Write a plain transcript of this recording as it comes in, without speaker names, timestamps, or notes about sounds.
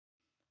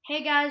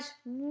Hey guys,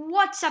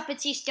 what's up?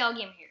 It's Game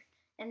here,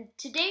 and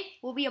today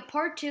will be a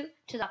part 2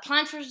 to the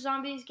Plants vs.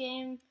 Zombies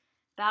game,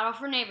 Battle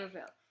for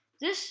Neighborville.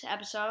 This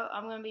episode,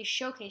 I'm going to be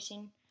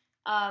showcasing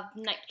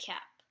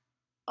Nightcap.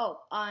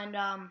 Oh, and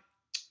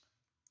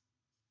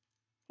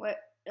wait,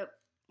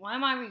 why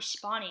am I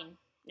respawning?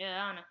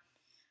 Yeah, I don't know.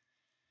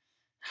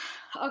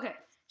 Okay,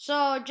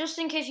 so just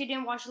in case you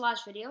didn't watch the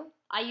last video,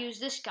 I used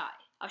this guy.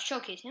 I'll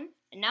showcase him,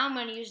 and now I'm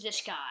going to use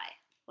this guy.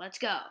 Let's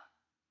go.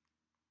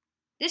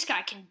 This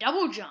guy can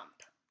double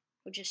jump,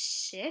 which is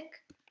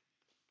sick.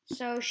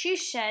 So she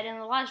said in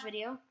the last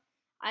video,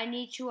 I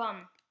need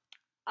to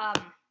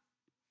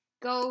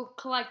go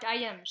collect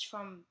items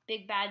from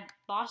big bad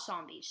boss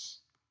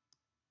zombies.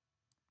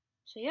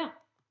 So yeah,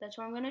 that's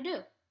what I'm gonna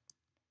do.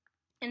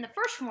 And the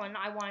first one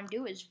I want to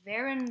do is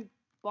Varen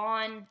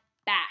Bon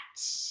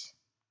Bats.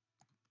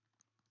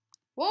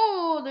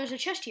 Whoa, there's a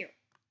chest here.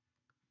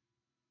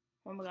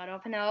 Oh my god,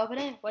 open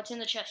it. What's in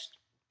the chest?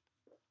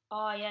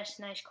 Oh yes,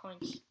 nice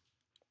coins.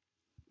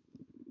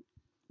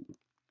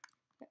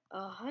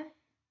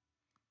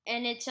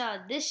 And it's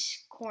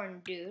this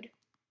corn dude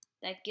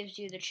that gives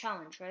you the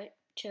challenge, right?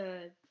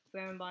 To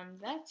Varen Bon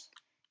Bats.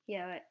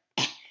 Yeah, right.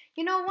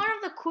 You know, one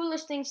of the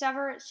coolest things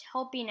ever is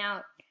helping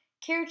out.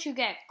 Care to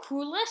get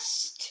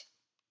coolest?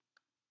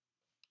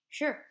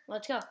 Sure,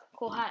 let's go.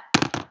 Cool hat.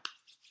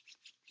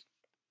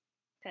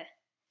 Okay.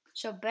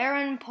 So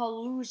Baron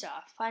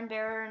Palooza. Find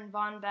Baron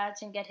Von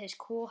Bats and get his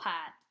cool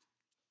hat.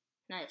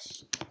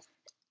 Nice.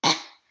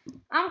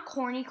 I'm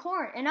Corny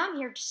Corn, and I'm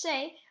here to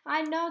say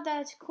I know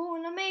that it's cool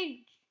in a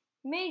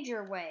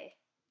major way.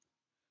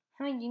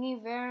 You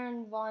need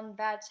Baron Von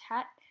Bat's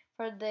hat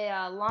for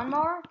the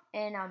lawnmower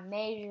in a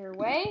major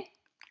way?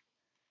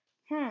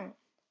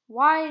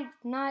 Why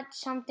not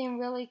something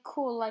really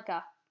cool like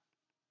a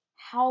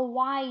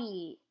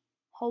Hawaiian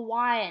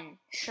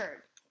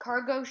shirt,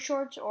 cargo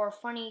shorts, or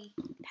fanny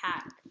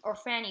pack?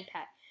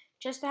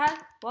 Just a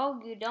hat? Well,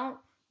 you don't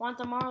want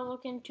the model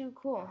looking too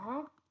cool,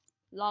 huh?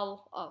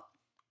 Lol. Oh.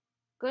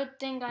 Good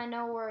thing I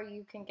know where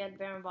you can get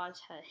Baron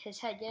Bot's head. His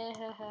head, yeah,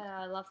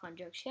 I love fun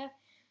jokes, yeah.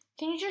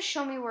 Can you just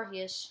show me where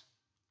he is?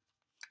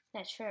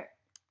 That's fair.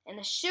 In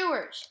the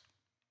sewers.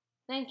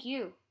 Thank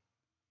you.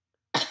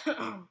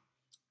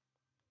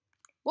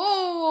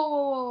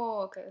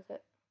 Whoa. Okay.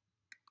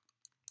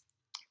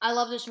 I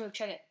love this move.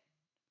 Check it.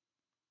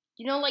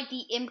 You know, like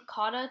the Imp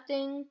Kata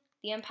thing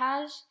the Imp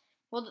has?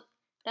 Well,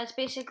 that's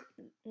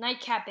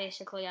Nightcap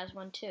basically has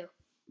one too.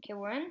 Okay,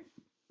 we're in.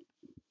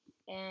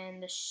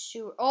 And the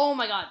sewer. Oh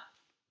my god.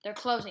 They're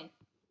closing.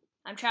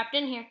 I'm trapped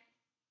in here.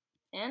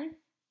 And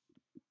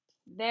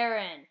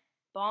Baron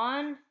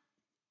Bon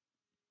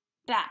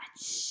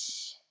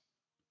Bats.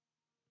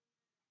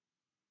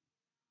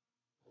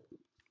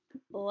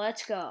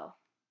 Let's go.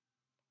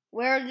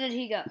 Where did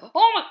he go?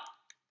 Oh my!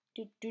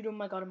 Dude, oh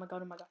my god.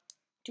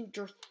 Dude,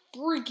 you're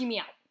freaking me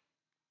out.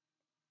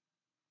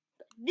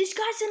 This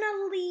guy's an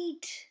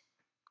elite.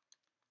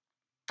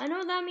 I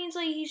know that means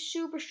like he's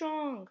super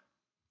strong.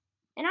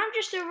 And I'm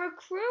just a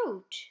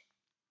recruit.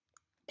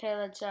 Okay,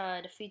 let's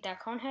defeat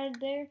that conehead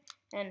there.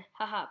 And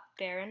haha,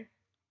 Baron.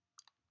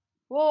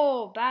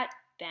 Whoa, bat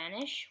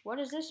banish. What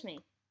does this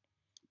mean?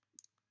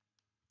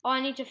 Oh,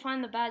 I need to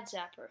find the bad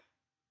zapper.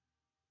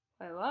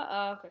 Wait, what?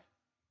 Oh, okay.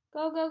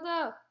 Go.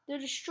 They're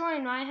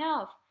destroying my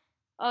health.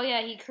 Oh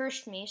yeah, he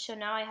cursed me, so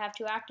now I have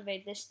to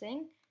activate this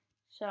thing.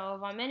 So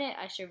if I'm in it,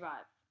 I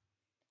survive.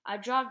 I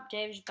dropped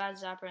Dave's bad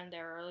zapper in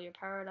there earlier.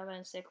 Power it up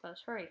and stay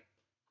close. Hurry.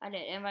 I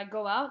did. And if I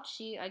go out,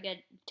 see, I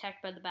get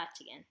attacked by the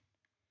bats again.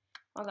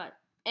 Oh god.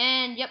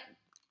 And yep.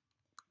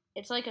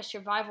 It's like a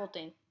survival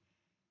thing.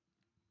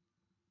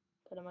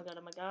 Oh my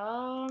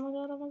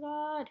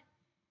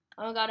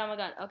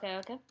god.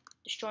 Okay.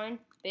 Destroying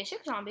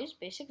basic zombies.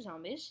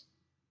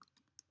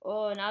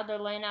 Oh, now they're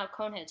laying out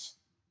coneheads.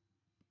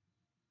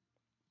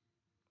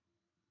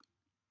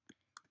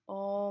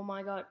 Oh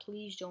my god,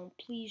 please don't.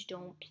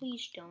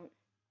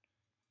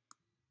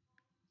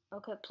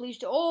 Okay, please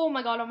don't. Oh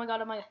my god.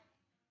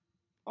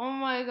 Oh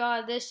my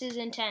god, this is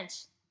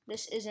intense.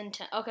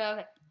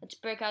 Okay. Let's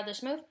break out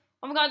this move.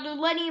 Oh my god, they're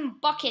letting in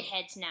bucket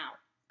heads now.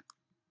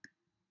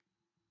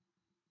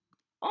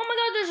 Oh my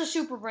god, there's a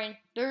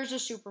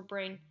super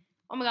brain.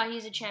 Oh my god,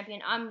 he's a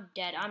champion. I'm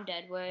dead.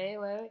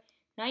 Wait.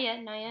 Not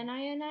yet.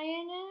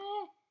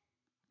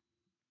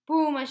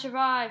 Boom, I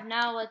survived.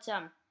 Now let's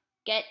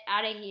get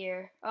out of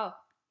here. Oh,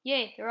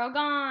 yay, they're all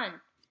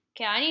gone.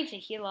 Okay, I need to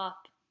heal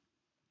up.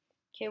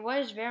 Okay, what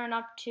is Varen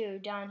up to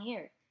down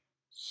here?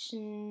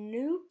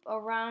 Snoop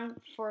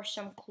around for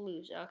some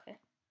clues. Okay.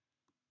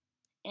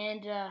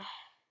 And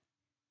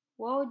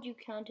what would you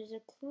count as a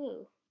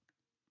clue?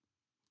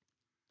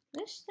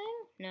 This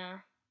thing?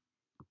 Nah.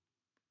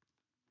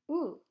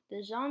 Ooh,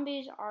 the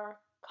zombies are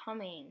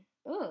coming.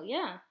 Ooh,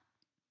 yeah.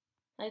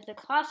 Like the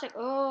classic.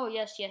 Oh,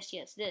 yes. This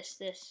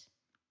has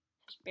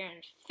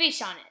Baron's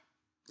face on it,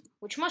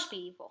 which must be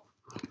evil.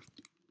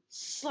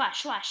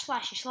 Slash.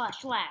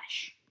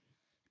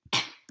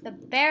 The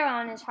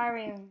Baron is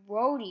hiring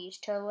roadies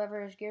to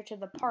deliver his gear to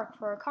the park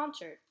for a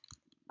concert.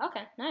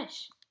 Okay,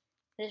 nice.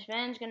 This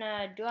man's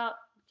gonna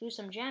do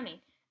some jamming.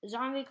 The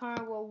zombie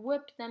car will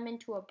whip them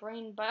into a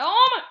brain by.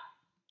 Oh my!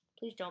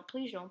 Please don't,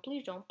 please don't,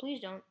 please don't,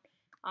 please don't.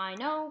 I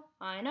know,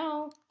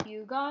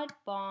 you got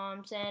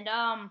bombs, and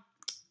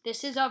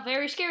this is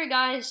very scary,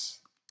 guys.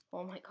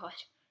 Oh my god.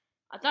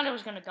 I thought I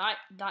was gonna die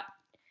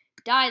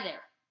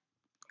there.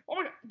 Oh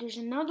my god, there's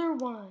another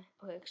one.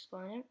 Okay,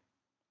 explain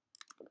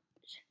it.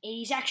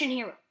 80s action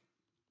hero.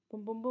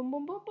 Boom, boom, boom,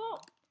 boom, boom, boom.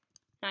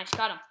 Nice,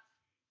 got him.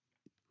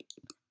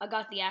 I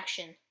got the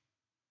action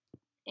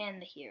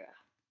and the hero.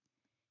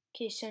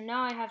 Okay, so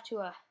now I have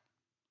to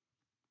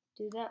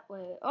do that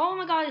way. Oh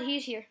my god,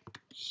 he's here.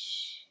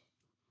 Shh.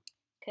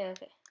 Okay.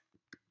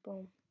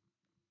 Boom.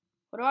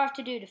 What do I have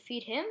to do?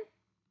 Defeat him?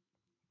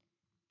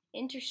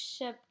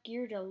 Intercept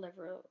gear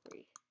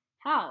delivery.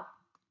 How?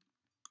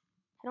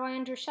 How do I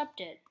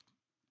intercept it?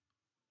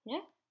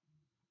 Yeah?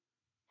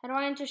 How do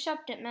I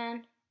intercept it,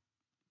 man?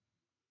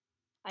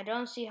 I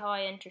don't see how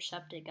I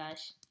intercept it,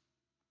 guys.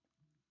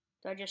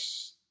 Do I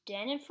just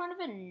stand in front of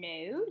it?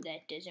 No,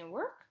 that doesn't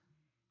work.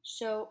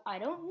 So, I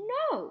don't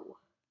know.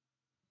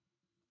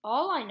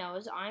 All I know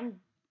is I'm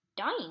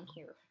dying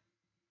here.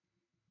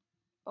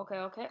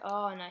 Okay.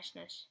 Oh, nice.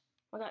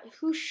 Oh my god,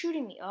 who's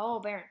shooting me? Oh,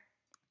 Baron.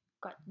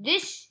 God,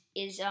 this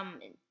is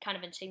kind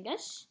of insane,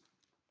 guys.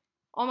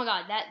 Oh my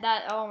god,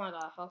 oh my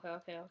god.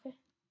 Okay.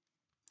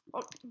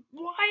 Oh,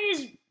 why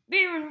is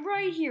Baron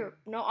right here?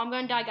 No, I'm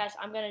gonna die, guys.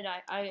 I'm gonna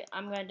die.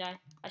 I'm gonna die.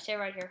 I say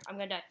right here. I'm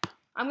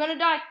gonna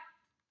die.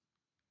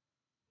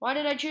 Why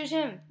did I choose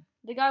him?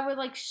 The guy with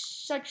like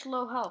such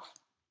low health.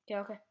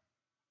 Okay.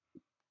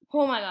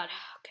 Oh my god.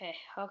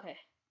 Okay.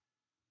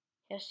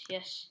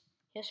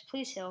 Yes,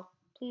 please heal.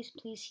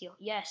 Please heal.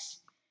 Yes.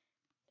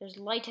 There's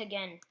light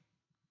again.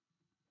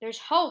 There's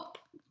hope.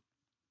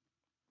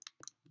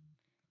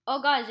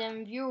 Oh guys,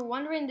 and if you were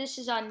wondering, this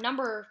is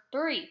number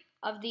 3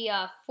 of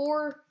the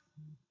four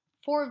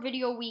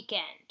video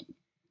weekend.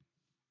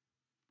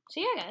 So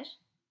yeah, guys,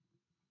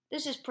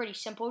 this is pretty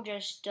simple.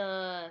 Just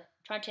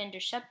trying to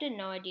intercept it.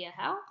 No idea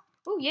how.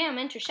 Oh yeah, I'm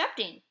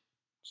intercepting.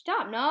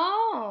 Stop!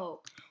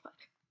 No.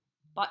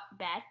 But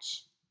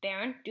bats,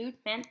 Baron, dude,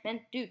 man,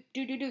 dude.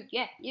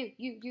 Yeah,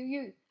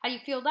 you. How do you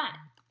feel that?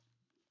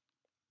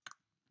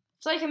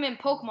 It's like I'm in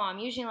Pokemon. I'm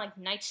using like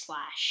Night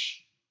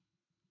Slash.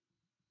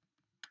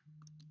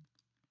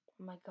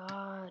 Oh my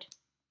god.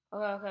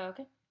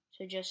 Okay.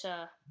 So just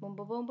boom.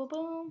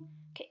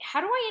 Okay,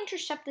 how do I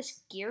intercept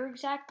this gear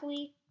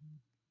exactly?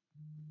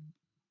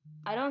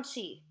 I don't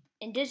see.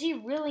 And does he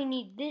really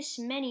need this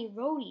many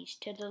roadies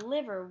to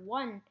deliver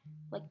one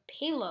like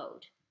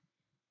payload?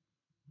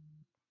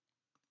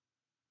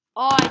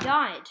 Oh, I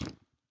died.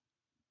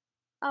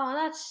 Oh,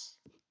 that's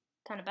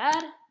kind of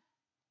bad.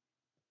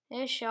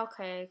 Ish,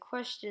 okay.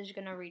 Quest is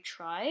gonna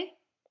retry.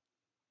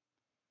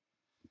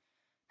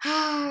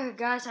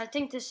 Guys, I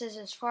think this is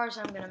as far as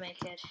I'm gonna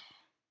make it.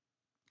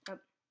 Oh,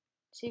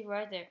 see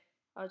right there.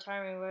 Oh,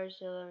 timing words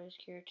delivers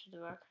gear to the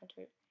rock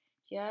hunter.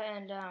 Yeah,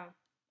 and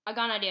I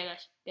got an idea,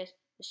 guys.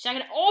 The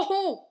second.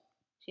 Oh,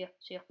 see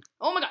ya.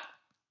 Oh my god.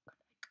 I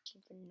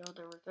didn't even know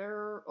they were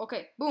there.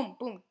 Okay,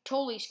 boom.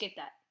 Totally escaped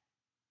that.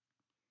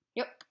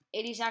 Yep,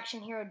 80s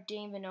action hero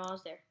didn't even know I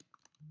was there.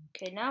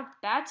 Okay, now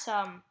bats.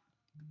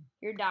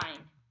 You're dying.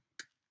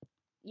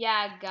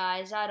 Yeah,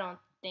 guys, I don't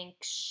think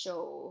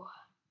so.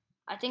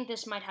 I think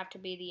this might have to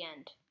be the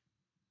end.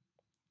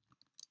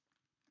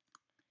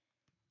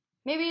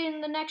 Maybe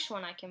in the next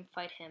one I can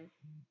fight him.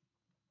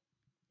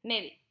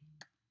 Maybe.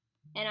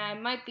 And I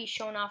might be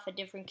showing off a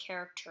different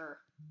character.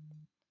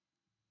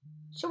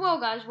 So well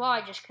guys, while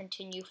I just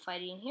continue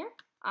fighting here,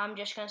 I'm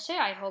just going to say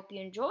I hope you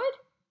enjoyed.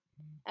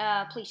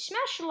 Please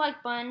smash the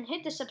like button,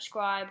 hit the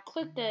subscribe,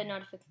 click the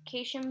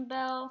notification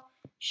bell,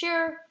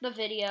 share the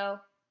video,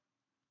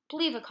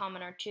 leave a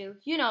comment or two.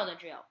 You know the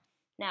drill.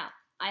 Now,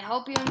 I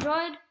hope you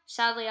enjoyed.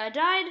 Sadly, I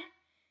died.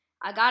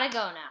 I gotta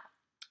go now.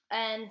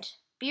 And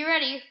be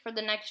ready for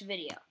the next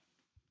video.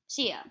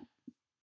 See ya.